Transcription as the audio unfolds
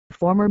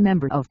former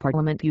member of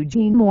Parliament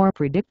Eugene Muraev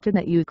predicted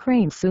that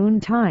Ukraine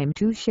soon time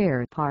to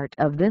share part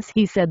of this.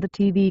 He said the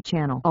TV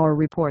channel "Our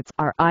reports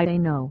RIA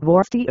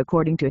Novosti."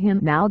 According to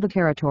him, now the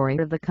territory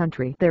of the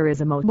country there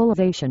is a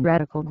mobilization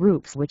radical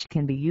groups which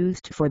can be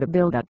used for the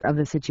buildup of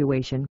the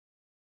situation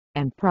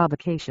and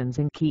provocations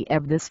in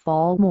Kiev this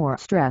fall. More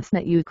stress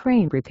that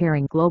Ukraine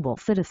preparing global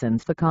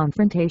citizens. The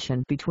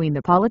confrontation between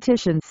the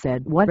politicians,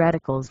 said what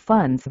radicals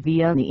funds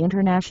via the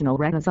International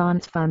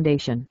Renaissance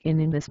Foundation.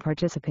 In this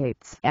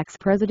participates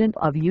ex-president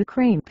of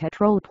Ukraine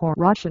Petro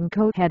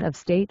Poroshenko. Head of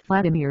state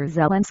Vladimir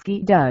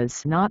Zelensky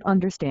does not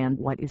understand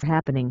what is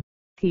happening,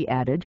 he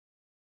added.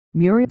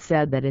 Muraev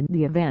said that in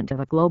the event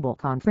of a global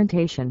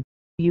confrontation,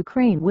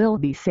 Ukraine will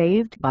be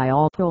saved by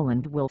all.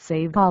 Poland will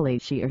save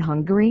Galicia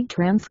Hungary,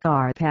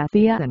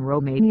 Transcarpathia and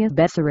Romania.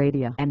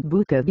 Bessarabia and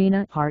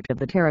Bukovina, part of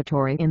the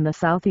territory in the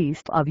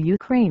southeast of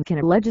Ukraine, can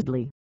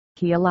allegedly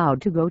be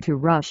allowed to go to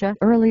Russia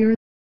earlier.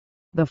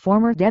 The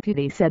former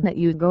deputy said that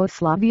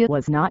Yugoslavia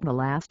was not the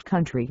last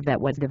country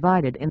that was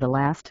divided in the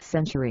last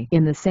century.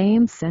 In the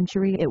same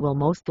century it will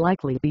most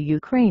likely be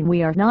Ukraine.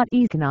 We are not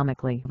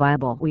economically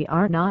viable. We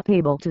are not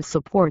able to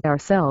support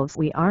ourselves.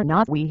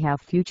 We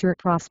have future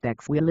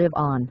prospects we live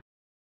on.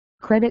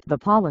 Credit, the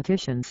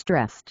politician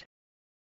stressed.